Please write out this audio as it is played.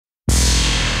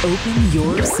Open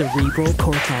your cerebral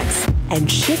cortex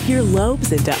and shift your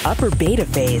lobes into upper beta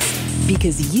phase,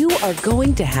 because you are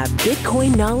going to have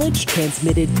Bitcoin knowledge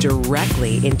transmitted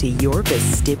directly into your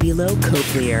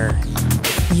vestibulocochlear.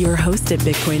 Your host at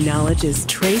Bitcoin Knowledge is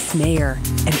Trace Mayer,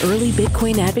 an early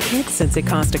Bitcoin advocate since it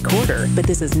cost $0.25, but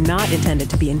this is not intended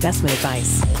to be investment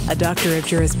advice. A doctor of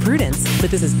jurisprudence, but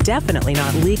this is definitely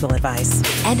not legal advice.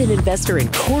 And an investor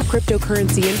in core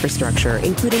cryptocurrency infrastructure,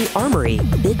 including Armory,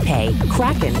 BitPay,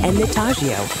 Kraken, and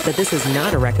Nitagio, but this is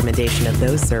not a recommendation of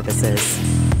those services.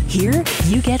 Here,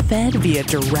 you get fed via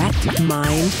direct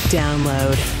mind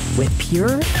download with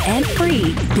pure and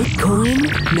free Bitcoin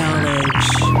knowledge.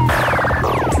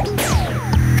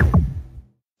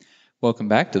 Welcome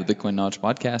back to the Bitcoin Knowledge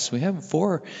Podcast. We have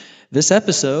for this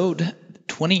episode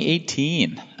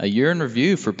 2018, a year in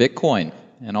review for Bitcoin,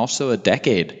 and also a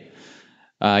decade.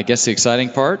 I guess the exciting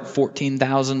part,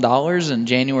 $14,000 in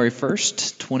January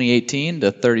 1st, 2018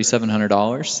 to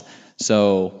 $3,700.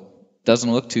 So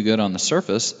doesn't look too good on the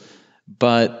surface,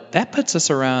 but that puts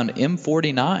us around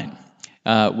M49.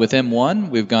 With M1,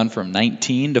 we've gone from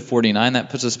 19 to 49. That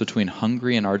puts us between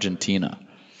Hungary and Argentina.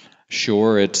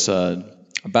 Sure, it's about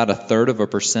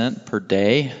 0.33% per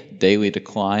day, daily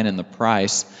decline in the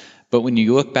price. But when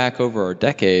you look back over our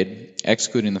decade,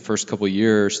 excluding the first couple of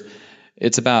years,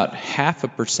 it's about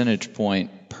 0.5 percentage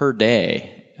point per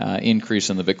day increase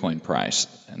in the Bitcoin price.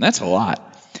 And that's a lot.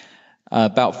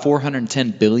 About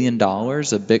 $410 billion of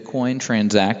Bitcoin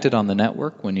transacted on the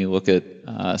network when you look at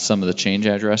some of the change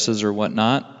addresses or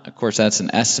whatnot. Of course, that's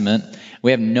an estimate.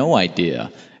 We have no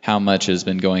idea how much has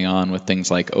been going on with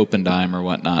things like OpenDime or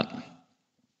whatnot.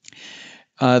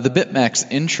 The BitMEX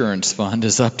insurance fund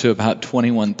is up to about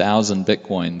 21,000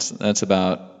 Bitcoins. That's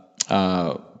about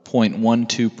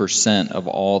 0.12% of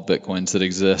all Bitcoins that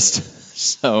exist.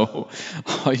 So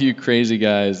all you crazy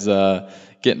guys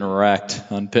getting wrecked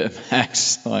on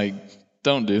BitMEX, like,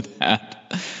 don't do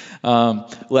that.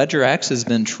 LedgerX has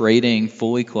been trading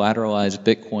fully collateralized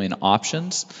Bitcoin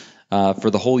options for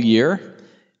the whole year.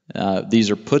 These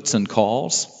are puts and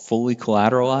calls, fully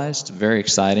collateralized, very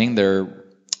exciting. They're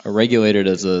regulated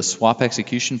as a swap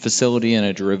execution facility and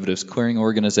a derivatives clearing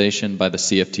organization by the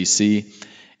CFTC,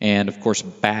 and of course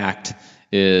backed,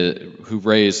 who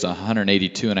raised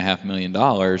 $182.5 million.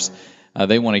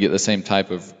 They want to get the same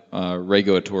type of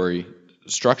regulatory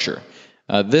structure.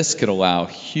 This could allow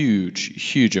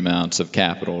huge amounts of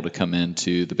capital to come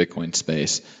into the Bitcoin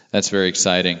space. That's very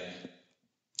exciting.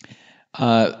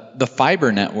 The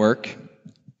fiber network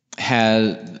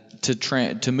has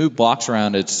to move blocks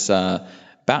around. It's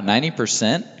about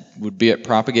 90% would be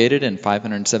propagated in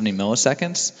 570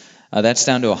 milliseconds. That's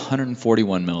down to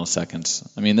 141 milliseconds.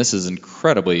 I mean, this is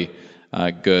incredibly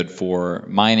good for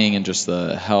mining and just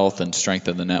the health and strength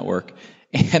of the network.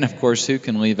 And of course, who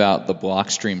can leave out the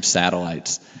Blockstream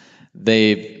satellites?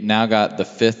 They've now got the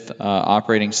 5th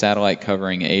operating satellite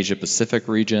covering Asia Pacific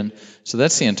region. So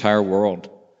that's the entire world.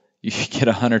 You get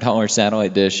a $100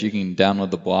 satellite dish, you can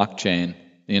download the blockchain,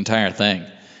 the entire thing.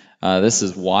 This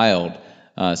is wild.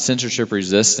 Censorship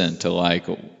resistant to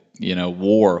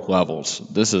war levels.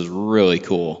 This is really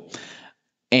cool.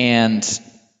 And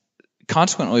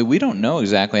consequently, we don't know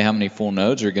exactly how many full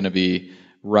nodes are going to be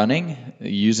running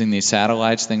using these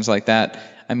satellites, things like that.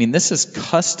 I mean, this is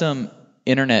custom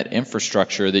internet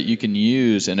infrastructure that you can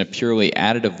use in a purely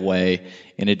additive way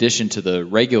in addition to the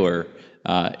regular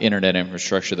internet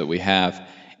infrastructure that we have.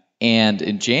 And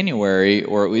in January,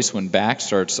 or at least when BACK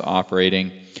starts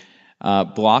operating,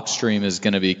 Blockstream is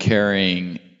going to be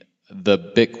carrying the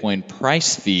Bitcoin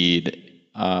price feed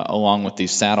along with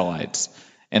these satellites.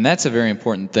 And that's a very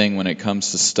important thing when it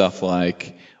comes to stuff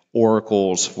like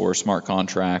oracles for smart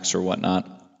contracts or whatnot.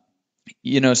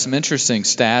 You know, some interesting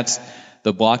stats.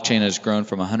 The blockchain has grown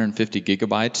from 150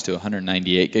 gigabytes to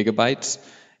 198 gigabytes.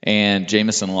 And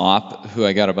Jameson Lopp, who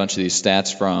I got a bunch of these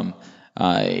stats from,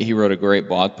 he wrote a great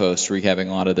blog post recapping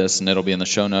a lot of this, and it'll be in the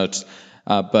show notes.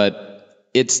 But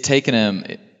it's taken him,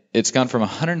 it's gone from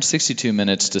 162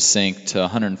 minutes to sync to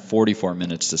 144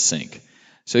 minutes to sync.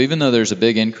 So even though there's a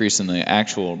big increase in the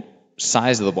actual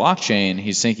size of the blockchain,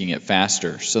 he's syncing it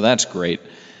faster. So that's great.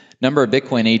 Number of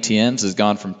Bitcoin ATMs has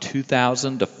gone from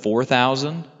 2,000 to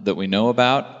 4,000 that we know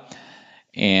about.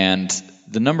 And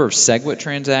the number of SegWit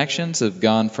transactions have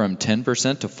gone from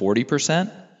 10% to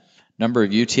 40%. Number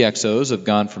of UTXOs have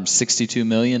gone from 62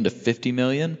 million to 50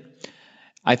 million.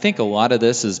 I think a lot of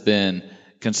this has been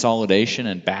consolidation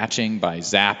and batching by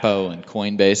Zappo and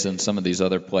Coinbase and some of these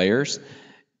other players.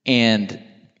 And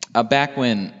back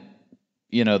when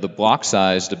the block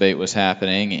size debate was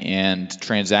happening and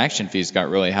transaction fees got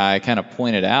really high, I kind of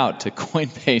pointed out to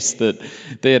Coinbase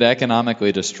that they had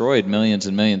economically destroyed millions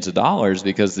and millions of dollars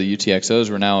because the UTXOs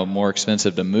were now more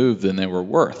expensive to move than they were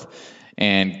worth.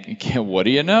 And what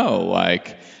do you know?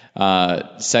 Like,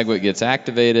 SegWit gets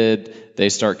activated, they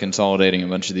start consolidating a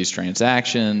bunch of these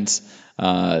transactions.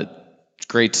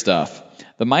 Great stuff.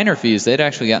 The miner fees, they'd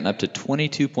actually gotten up to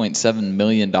 $22.7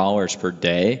 million per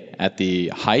day at the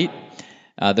height.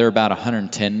 They're about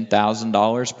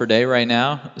 $110,000 per day right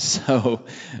now. So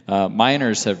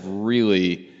miners have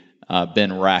really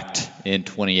been wrecked in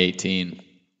 2018.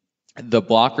 The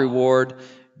block reward,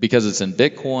 because it's in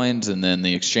Bitcoins and then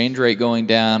the exchange rate going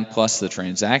down, plus the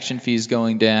transaction fees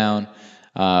going down,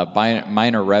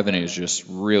 miner revenue is just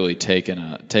really taking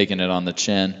it on the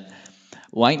chin.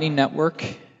 Lightning Network,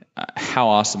 how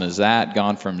awesome is that?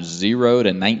 Gone from 0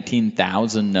 to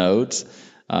 19,000 nodes.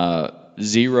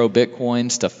 0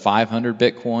 Bitcoins to 500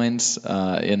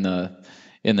 Bitcoins in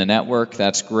the network.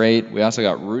 That's great. We also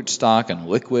got Rootstock and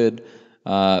Liquid.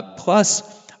 Plus,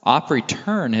 op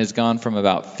return has gone from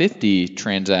about 50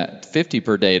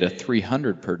 per day to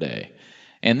 300 per day.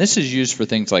 And this is used for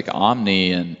things like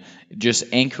Omni and just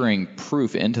anchoring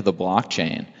proof into the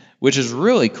blockchain, which is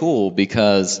really cool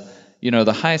because,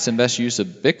 the highest and best use of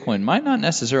Bitcoin might not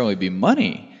necessarily be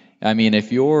money. I mean,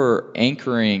 if you're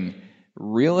anchoring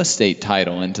real estate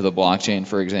title into the blockchain,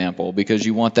 for example, because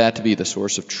you want that to be the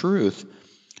source of truth,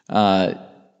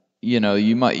 you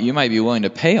might be willing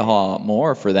to pay a lot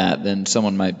more for that than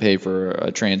someone might pay for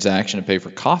a transaction to pay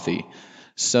for coffee.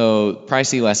 So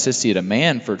price elasticity of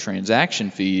demand for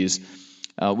transaction fees,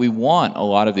 we want a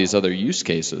lot of these other use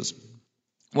cases.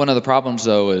 One of the problems,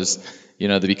 though, is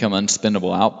they become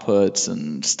unspendable outputs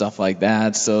and stuff like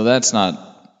that. So that's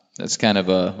kind of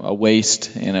a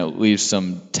waste, and it leaves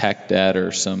some tech debt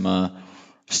or some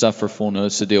stuff for full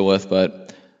nodes to deal with,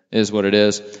 but it is what it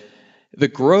is. The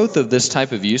growth of this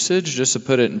type of usage, just to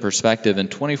put it in perspective, in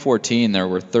 2014 there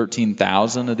were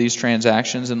 13,000 of these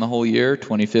transactions in the whole year,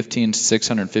 2015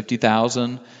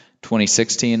 650,000,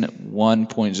 2016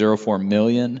 1.04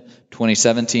 million,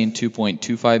 2017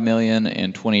 2.25 million,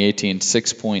 and 2018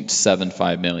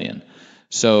 6.75 million.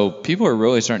 So people are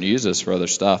really starting to use this for other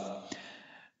stuff.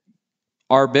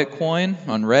 Our Bitcoin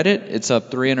on Reddit, it's up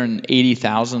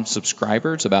 380,000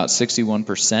 subscribers, about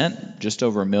 61%, just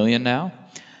over 1 million now.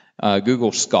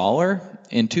 Google Scholar,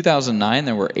 in 2009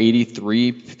 there were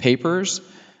 83 papers.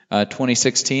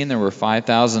 2016 there were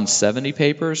 5,070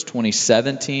 papers.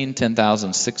 2017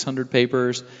 10,600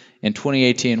 papers. In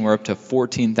 2018 we're up to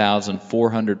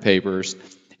 14,400 papers.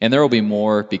 And there will be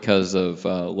more because of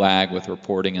lag with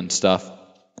reporting and stuff.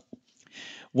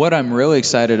 What I'm really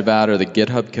excited about are the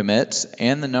GitHub commits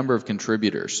and the number of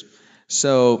contributors.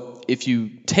 So if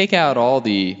you take out all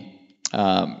the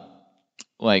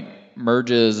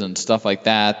merges and stuff like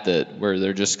that where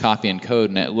they're just copying code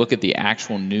and look at the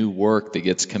actual new work that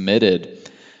gets committed,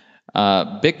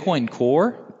 Bitcoin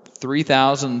Core,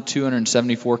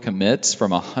 3,274 commits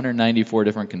from 194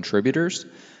 different contributors.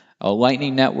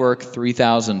 Lightning Network,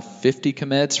 3,050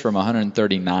 commits from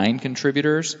 139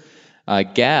 contributors.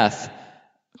 Geth,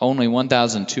 only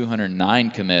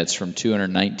 1,209 commits from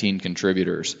 219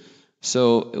 contributors.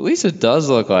 So at least it does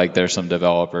look like there's some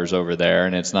developers over there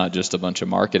and it's not just a bunch of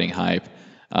marketing hype.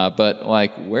 But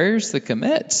where's the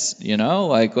commits?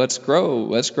 Let's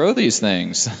grow these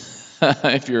things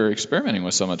if you're experimenting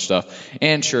with so much stuff.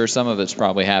 And sure, some of it's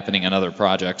probably happening in other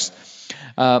projects.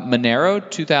 Monero,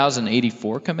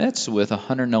 2,084 commits with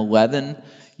 111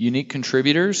 unique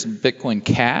contributors. Bitcoin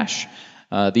Cash,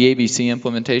 the ABC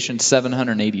implementation,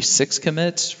 786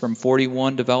 commits from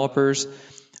 41 developers.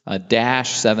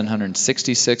 Dash,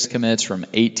 766 commits from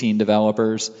 18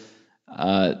 developers.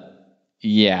 It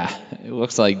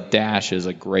looks like Dash is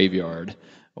a graveyard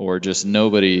or just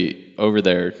nobody over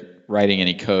there writing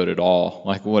any code at all.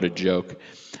 What a joke.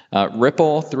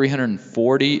 Ripple,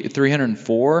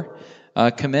 304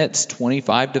 commits,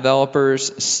 25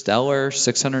 developers. Stellar,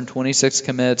 626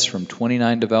 commits from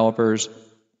 29 developers.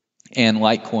 And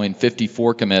Litecoin,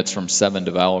 54 commits from 7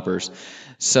 developers.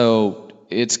 So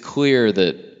it's clear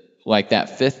that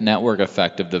that fifth network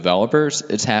effect of developers,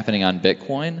 it's happening on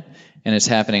Bitcoin and it's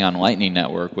happening on Lightning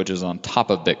Network, which is on top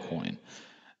of Bitcoin.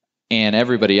 And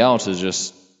everybody else is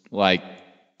just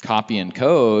copying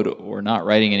code or not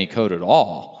writing any code at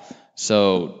all.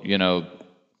 So,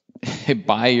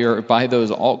 buy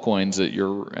those altcoins at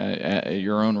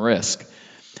your own risk.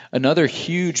 Another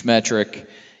huge metric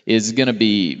is going to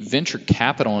be venture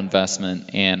capital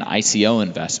investment and ICO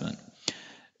investment.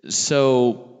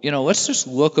 So, let's just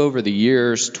look over the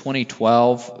years.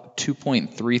 2012,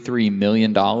 $2.33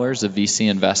 million of VC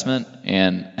investment,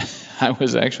 and I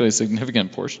was actually a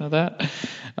significant portion of that.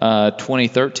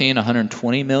 2013,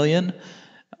 $120 million.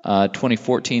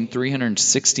 2014,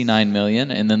 $369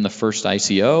 million, and then the first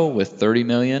ICO with $30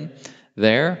 million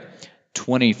there.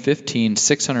 2015,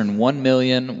 $601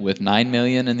 million with $9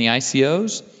 million in the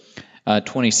ICOs.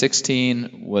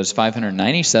 2016 was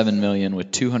 $597 million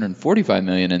with $245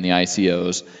 million in the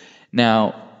ICOs.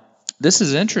 Now, this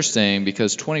is interesting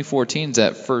because 2014 is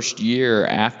that first year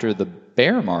after the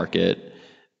bear market,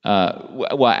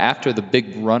 after the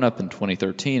big run-up in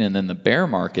 2013 and then the bear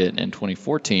market in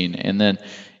 2014. And then,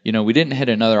 we didn't hit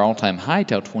another all-time high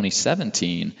till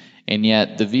 2017, and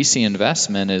yet the VC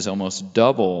investment is almost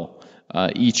double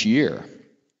each year.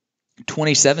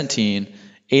 2017,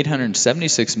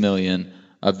 $876 million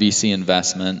of VC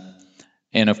investment,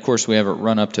 and of course we have it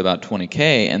run up to about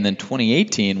 20K, and then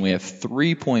 2018 we have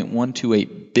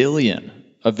 $3.128 billion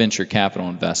of venture capital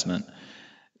investment.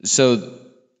 So,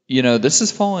 this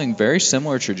is following very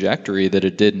similar trajectory that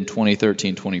it did in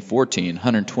 2013, 2014,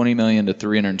 $120 million to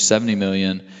 $370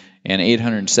 million, and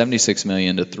 $876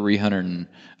 million to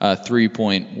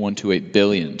 $3.128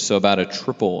 billion. So about a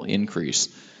triple increase.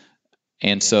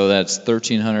 And so that's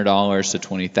 $1,300 to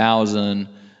 $20,000.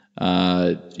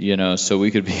 So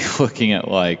we could be looking at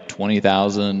like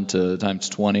 20,000 to times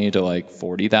 20 to like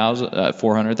 40,000,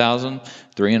 400,000,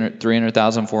 $300,000,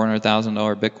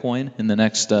 $400,000 Bitcoin in the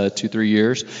next 2-3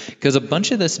 years. Because a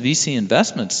bunch of this VC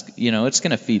investments, it's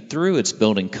going to feed through. It's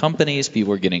building companies.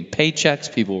 People are getting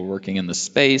paychecks. People are working in the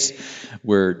space.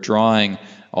 We're drawing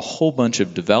a whole bunch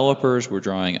of developers. We're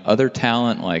drawing other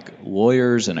talent like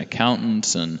lawyers and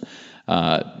accountants and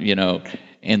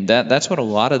and that's what a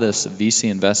lot of this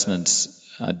VC investment's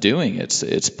doing.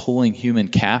 It's pulling human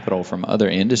capital from other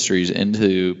industries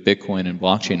into Bitcoin and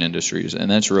blockchain industries, and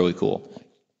that's really cool.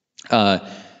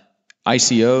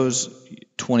 ICOs,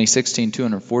 2016,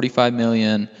 $245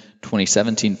 million,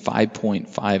 2017,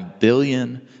 $5.5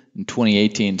 billion, and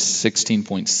 2018,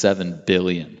 $16.7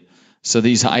 billion. So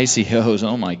these ICOs,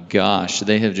 oh my gosh,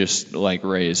 they have just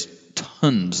raised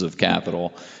tons of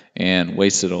capital and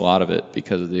wasted a lot of it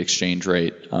because of the exchange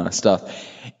rate stuff.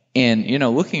 And,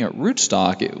 looking at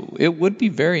Rootstock, it would be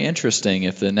very interesting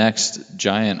if the next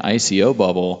giant ICO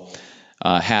bubble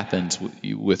happens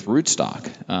with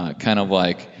Rootstock. Kind of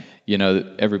like,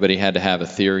 everybody had to have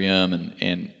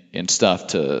Ethereum and stuff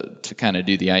to kind of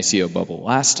do the ICO bubble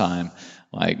last time.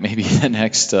 Like maybe the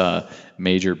next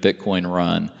major Bitcoin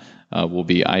run will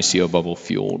be ICO bubble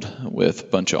fueled with a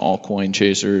bunch of altcoin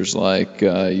chasers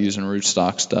using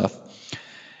Rootstock stuff.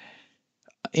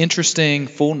 Interesting,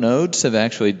 full nodes have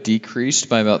actually decreased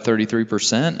by about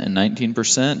 33% and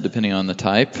 19% depending on the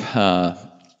type.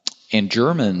 And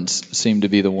Germans seem to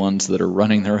be the ones that are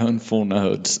running their own full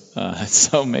nodes.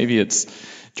 So maybe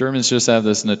Germans just have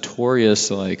this notorious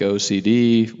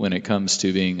OCD when it comes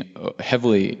to being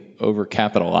heavily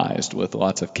overcapitalized with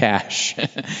lots of cash,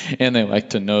 and they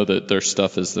like to know that their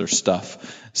stuff is their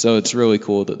stuff. So it's really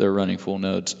cool that they're running full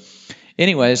nodes.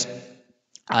 Anyways,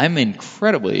 I'm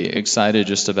incredibly excited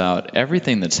just about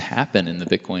everything that's happened in the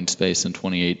Bitcoin space in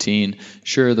 2018.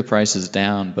 Sure, the price is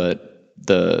down, but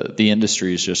the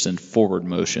industry is just in forward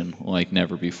motion like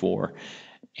never before.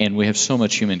 And we have so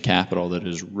much human capital that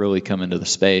has really come into the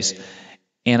space.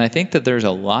 And I think that there's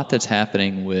a lot that's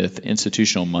happening with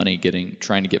institutional money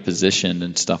trying to get positioned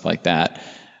and stuff like that.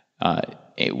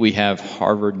 We have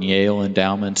Harvard and Yale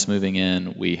endowments moving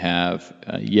in. We have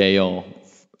Yale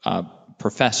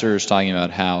professors talking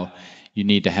about how you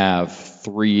need to have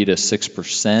 3 to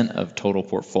 6% of total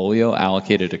portfolio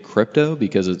allocated to crypto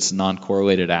because it's a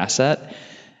non-correlated asset.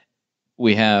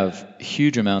 We have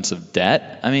huge amounts of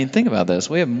debt. I mean, think about this.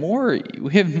 We have more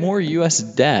U.S.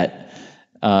 debt,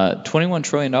 $21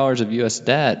 trillion of U.S.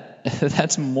 debt.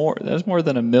 That's more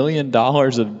than $1 million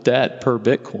of debt per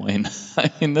Bitcoin.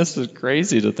 I mean, this is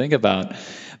crazy to think about.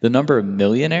 The number of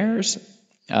millionaires,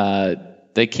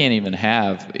 they can't even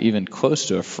have even close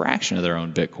to a fraction of their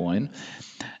own Bitcoin.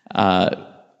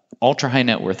 Ultra high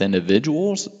net worth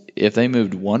individuals, if they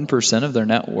moved 1% of their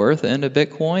net worth into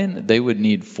Bitcoin, they would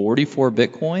need 44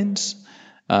 Bitcoins,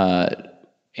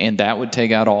 and that would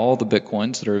take out all the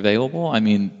Bitcoins that are available. I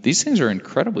mean, these things are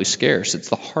incredibly scarce. It's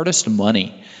the hardest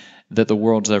money that the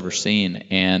world's ever seen,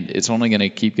 and it's only going to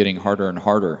keep getting harder and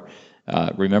harder.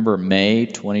 Remember May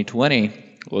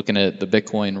 2020, looking at the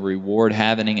Bitcoin reward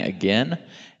halving again,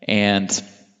 and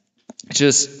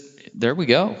just there we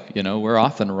go. We're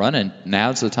off and running.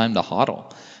 Now's the time to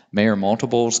hodl. Mayor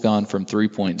multiple's gone from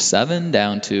 3.7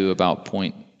 down to about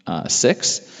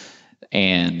 0.6,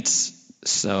 and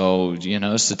So,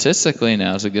 statistically,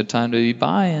 now's a good time to be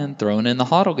buying, throwing in the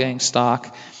HODL Gang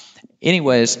stock.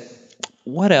 Anyways,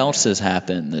 what else has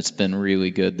happened that's been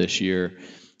really good this year?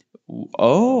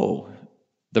 Oh,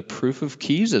 the Proof of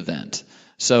Keys event.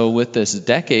 So with this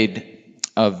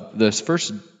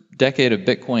first decade of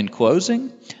Bitcoin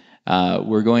closing,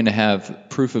 we're going to have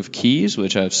Proof of Keys,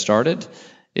 which I've started.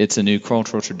 It's a new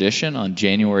cultural tradition. On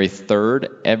January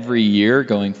 3rd, every year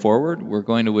going forward, we're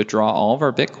going to withdraw all of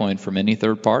our Bitcoin from any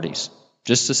third parties,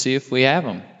 just to see if we have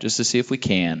them, just to see if we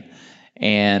can.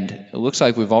 And it looks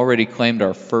like we've already claimed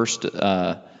our first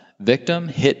victim.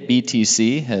 Hit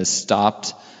BTC has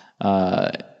stopped,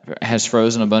 has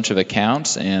frozen a bunch of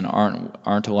accounts and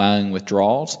aren't allowing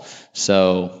withdrawals.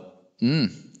 So,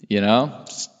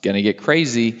 it's going to get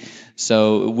crazy.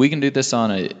 So we can do this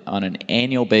on an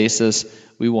annual basis.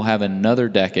 We will have another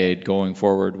decade going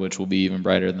forward, which will be even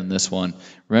brighter than this one.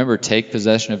 Remember, take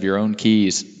possession of your own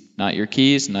keys, not your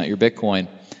Bitcoin.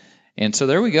 And so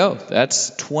there we go.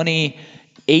 That's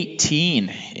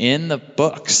 2018 in the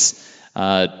books.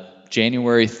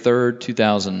 January 3rd,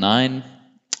 2009,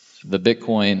 the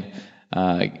Bitcoin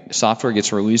software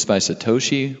gets released by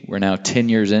Satoshi. We're now 10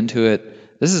 years into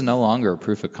it. This is no longer a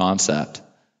proof of concept.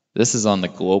 This is on the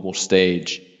global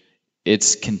stage.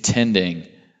 It's contending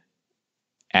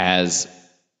as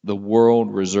the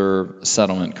world reserve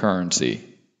settlement currency.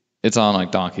 It's on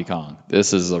like Donkey Kong.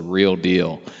 This is a real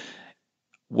deal.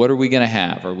 What are we going to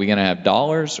have? Are we going to have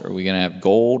dollars? Are we going to have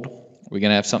gold? Are we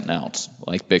going to have something else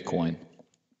like Bitcoin?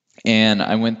 And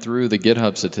I went through the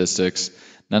GitHub statistics.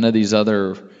 None of these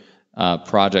other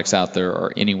projects out there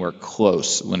are anywhere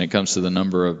close when it comes to the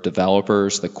number of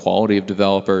developers, the quality of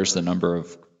developers, the number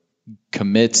of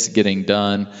commits getting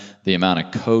done, the amount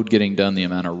of code getting done, the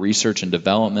amount of research and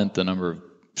development, the number of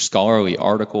scholarly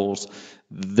articles.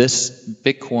 This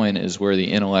Bitcoin is where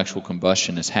the intellectual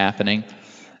combustion is happening.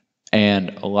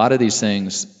 And a lot of these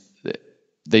things,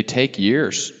 they take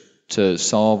years to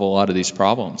solve a lot of these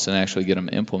problems and actually get them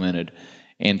implemented.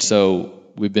 And so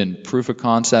we've been proof of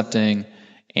concepting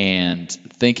and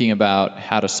thinking about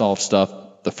how to solve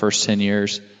stuff the first 10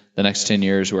 years. The next 10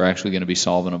 years, we're actually going to be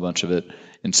solving a bunch of it.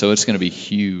 And so it's going to be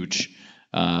huge.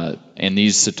 And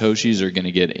these Satoshis are going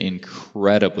to get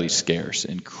incredibly scarce,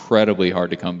 incredibly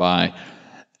hard to come by.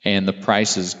 And the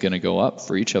price is going to go up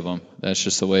for each of them. That's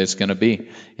just the way it's going to be.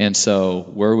 And so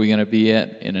where are we going to be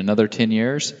at in another 10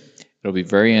 years? It'll be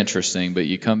very interesting. But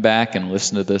you come back and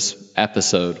listen to this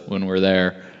episode when we're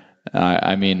there.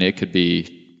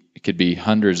 It could be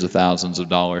hundreds of thousands of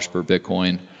dollars per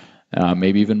Bitcoin,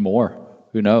 maybe even more.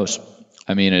 Who knows?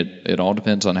 It all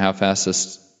depends on how fast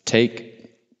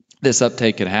this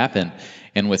uptake could happen.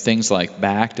 And with things like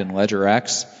Backed and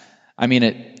LedgerX,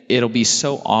 it'll be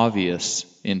so obvious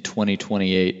in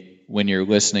 2028 when you're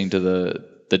listening to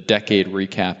the decade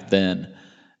recap then.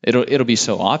 It'll be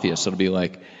so obvious. It'll be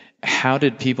like, how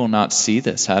did people not see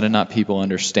this? How did not people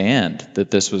understand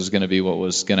that this was going to be what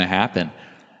was going to happen?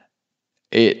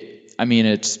 It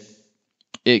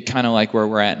kind of like where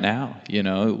we're at now,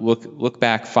 look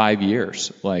back 5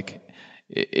 years, like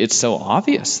it's so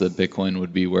obvious that Bitcoin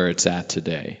would be where it's at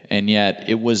today. And yet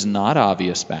it was not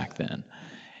obvious back then.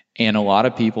 And a lot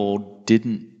of people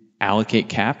didn't allocate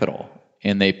capital,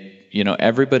 and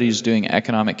everybody's doing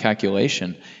economic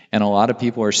calculation, and a lot of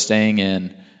people are staying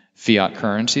in fiat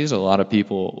currencies. A lot of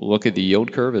people look at the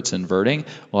yield curve, it's inverting.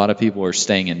 A lot of people are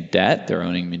staying in debt. They're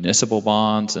owning municipal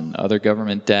bonds and other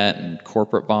government debt and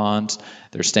corporate bonds.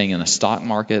 They're staying in the stock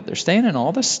market. They're staying in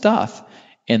all this stuff,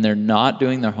 and they're not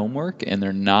doing their homework, and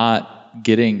they're not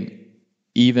getting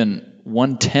even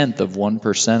 1/10 of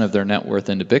 1% of their net worth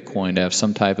into Bitcoin to have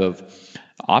some type of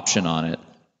option on it.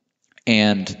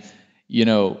 And,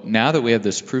 now that we have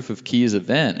this Proof of Keys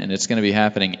event, and it's going to be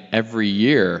happening every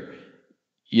year,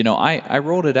 I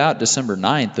rolled it out December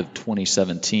 9th of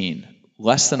 2017,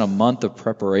 less than a month of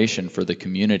preparation for the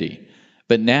community.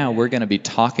 But now we're going to be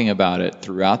talking about it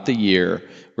throughout the year.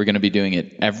 We're going to be doing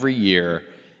it every year.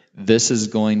 This is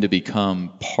going to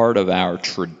become part of our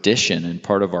tradition and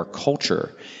part of our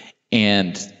culture.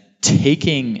 And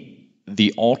taking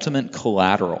the ultimate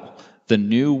collateral, the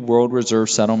new world reserve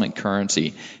settlement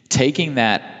currency, taking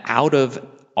that out of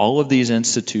all of these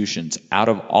institutions, out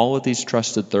of all of these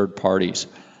trusted third parties.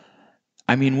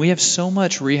 We have so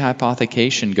much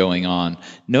rehypothecation going on.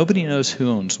 Nobody knows who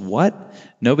owns what.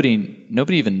 Nobody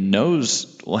even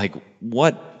knows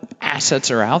what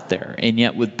assets are out there. And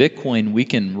yet with Bitcoin, we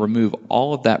can remove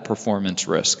all of that performance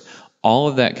risk, all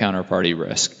of that counterparty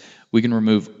risk. We can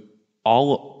remove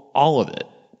all of it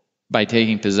by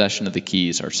taking possession of the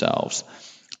keys ourselves.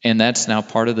 And that's now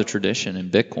part of the tradition in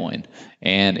Bitcoin.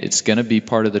 And it's going to be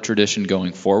part of the tradition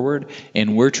going forward.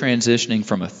 And we're transitioning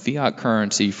from a fiat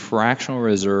currency, fractional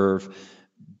reserve,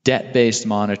 debt-based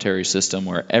monetary system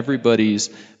where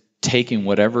everybody's taking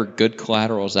whatever good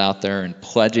collateral is out there and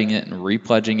pledging it and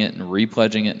repledging it and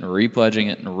repledging it and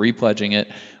repledging it and repledging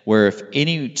it, where if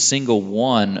any single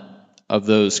one of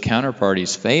those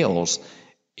counterparties fails,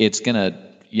 it's going to,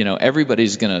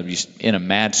 everybody's going to be in a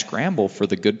mad scramble for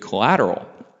the good collateral.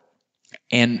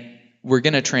 And we're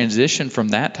going to transition from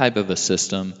that type of a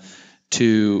system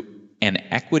to an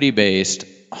equity-based,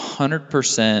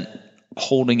 100%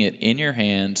 holding it in your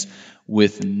hands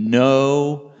with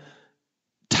no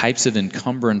types of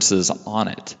encumbrances on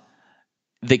it.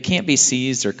 They can't be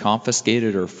seized or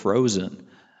confiscated or frozen.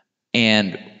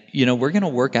 And, we're going to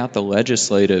work out the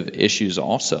legislative issues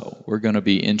also. We're going to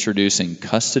be introducing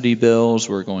custody bills.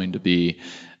 We're going to be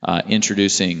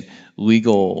introducing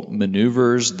legal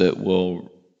maneuvers that will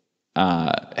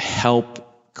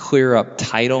help clear up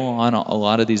title on a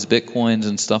lot of these Bitcoins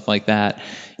and stuff like that.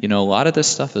 A lot of this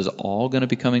stuff is all going to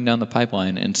be coming down the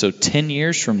pipeline. And so 10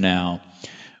 years from now,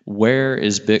 where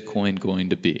is Bitcoin going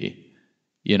to be?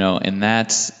 And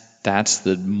that's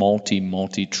the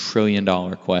multi-trillion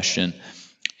dollar question.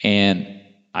 And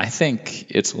I think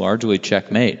it's largely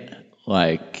checkmate.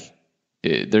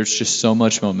 There's just so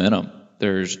much momentum.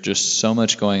 There's just so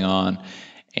much going on.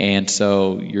 And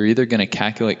so you're either going to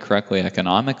calculate correctly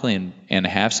economically and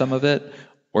have some of it,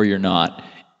 or you're not.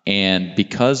 And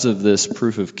because of this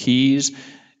proof of keys,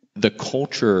 the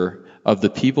culture of the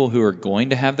people who are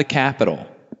going to have the capital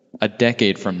a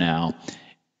decade from now,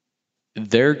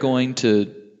 they're going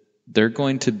to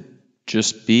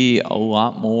just be a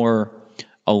lot more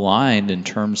aligned in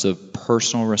terms of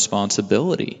personal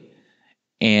responsibility.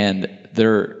 And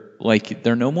they're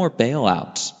no more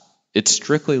bailouts. It's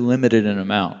strictly limited in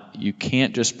amount. You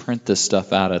can't just print this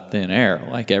stuff out of thin air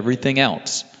like everything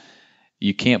else.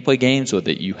 You can't play games with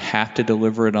it. You have to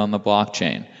deliver it on the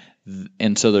blockchain.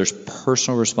 And so there's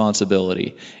personal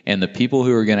responsibility. And the people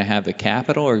who are going to have the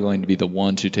capital are going to be the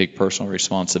ones who take personal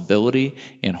responsibility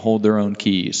and hold their own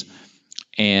keys.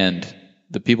 And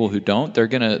the people who don't, they're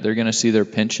gonna see their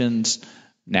pensions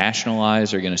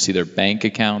nationalized. They're going to see their bank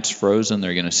accounts frozen.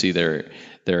 They're going to see their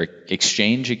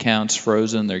exchange accounts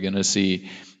frozen. They're going to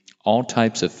see all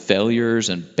types of failures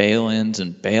and bail-ins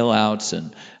and bailouts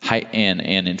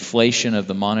and inflation of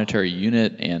the monetary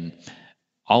unit and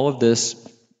all of this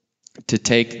to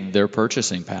take their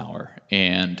purchasing power.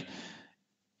 And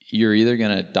you're either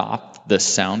going to adopt the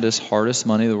soundest, hardest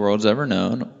money the world's ever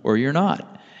known, or you're not.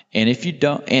 And if you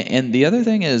don't, and the other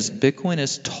thing is Bitcoin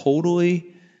is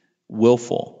totally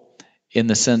willful in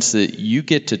the sense that you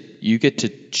get to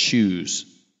choose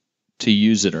to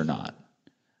use it or not.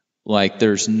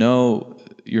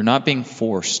 You're not being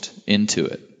forced into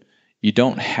it. You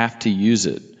don't have to use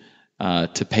it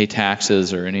to pay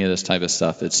taxes or any of this type of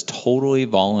stuff. It's totally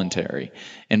voluntary.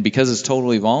 And because it's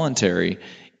totally voluntary,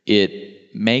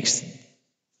 it makes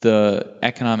the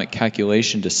economic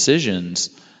calculation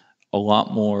decisions a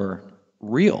lot more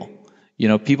real.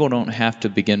 People don't have to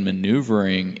begin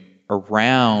maneuvering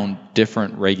around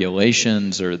different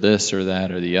regulations or this or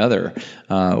that or the other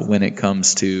when it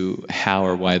comes to how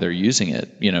or why they're using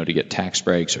it, to get tax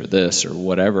breaks or this or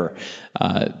whatever.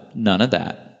 None of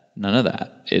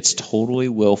that. It's totally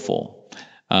willful.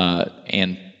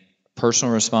 And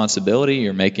personal responsibility,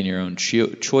 you're making your own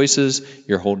choices,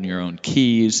 you're holding your own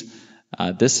keys.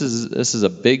 This is a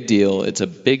big deal. It's a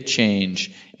big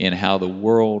change in how the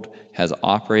world has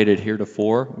operated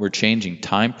heretofore. We're changing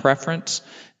time preference.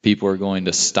 People are going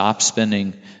to stop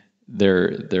spending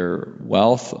their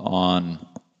wealth on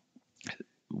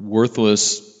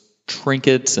worthless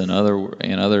trinkets and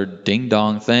other ding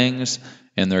dong things,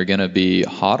 and they're going to be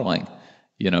hodling,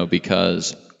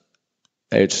 because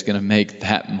it's going to make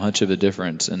that much of a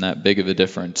difference and that big of a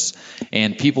difference.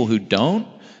 And people who don't,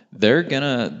 they're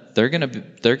gonna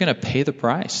pay the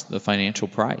price, the financial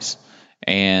price.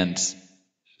 And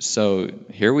so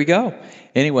here we go.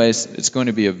 Anyways, it's going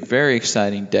to be a very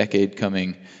exciting decade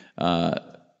coming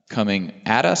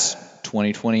at us.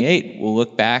 2028. We'll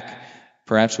look back.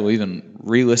 Perhaps we'll even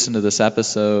re-listen to this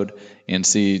episode and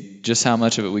see just how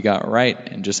much of it we got right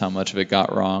and just how much of it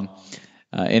got wrong.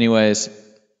 Anyways,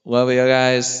 love you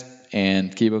guys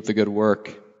and keep up the good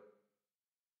work.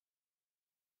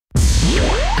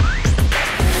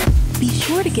 Be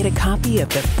sure to get a copy of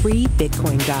the free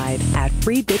Bitcoin Guide at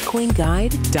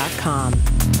freebitcoinguide.com.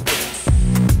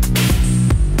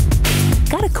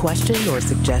 Got a question or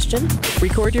suggestion?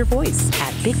 Record your voice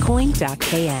at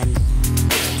bitcoin.kn.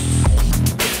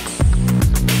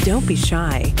 Don't be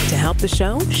shy. To help the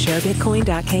show, share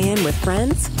Bitcoin.kn with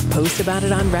friends, post about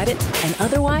it on Reddit, and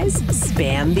otherwise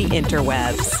spam the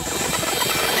interwebs.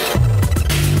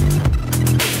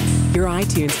 Your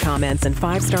iTunes comments and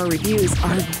 5-star reviews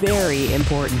are very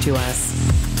important to us.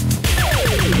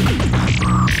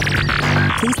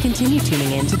 Please continue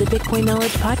tuning in to the Bitcoin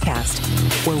Knowledge Podcast,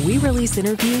 where we release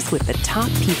interviews with the top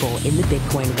people in the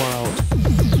Bitcoin world.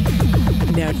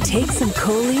 Now take some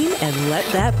choline and let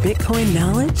that Bitcoin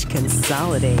knowledge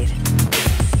consolidate.